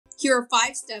Here are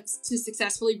 5 steps to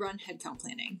successfully run headcount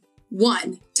planning.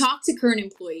 1. Talk to current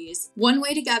employees. One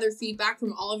way to gather feedback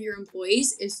from all of your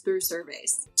employees is through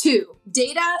surveys. 2.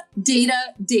 Data.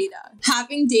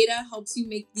 Having data helps you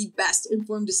make the best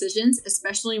informed decisions,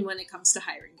 especially when it comes to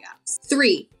hiring gaps.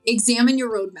 3. Examine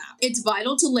your roadmap. It's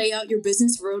vital to lay out your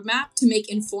business roadmap to make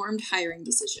informed hiring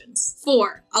decisions.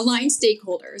 4. Align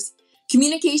stakeholders.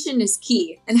 Communication is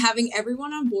key, and having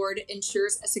everyone on board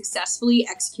ensures a successfully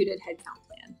executed headcount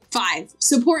plan. 5.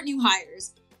 Support new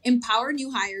hires. Empower new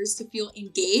hires to feel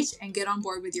engaged and get on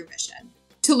board with your mission.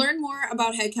 To learn more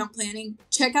about headcount planning,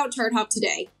 check out ChartHop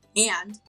today and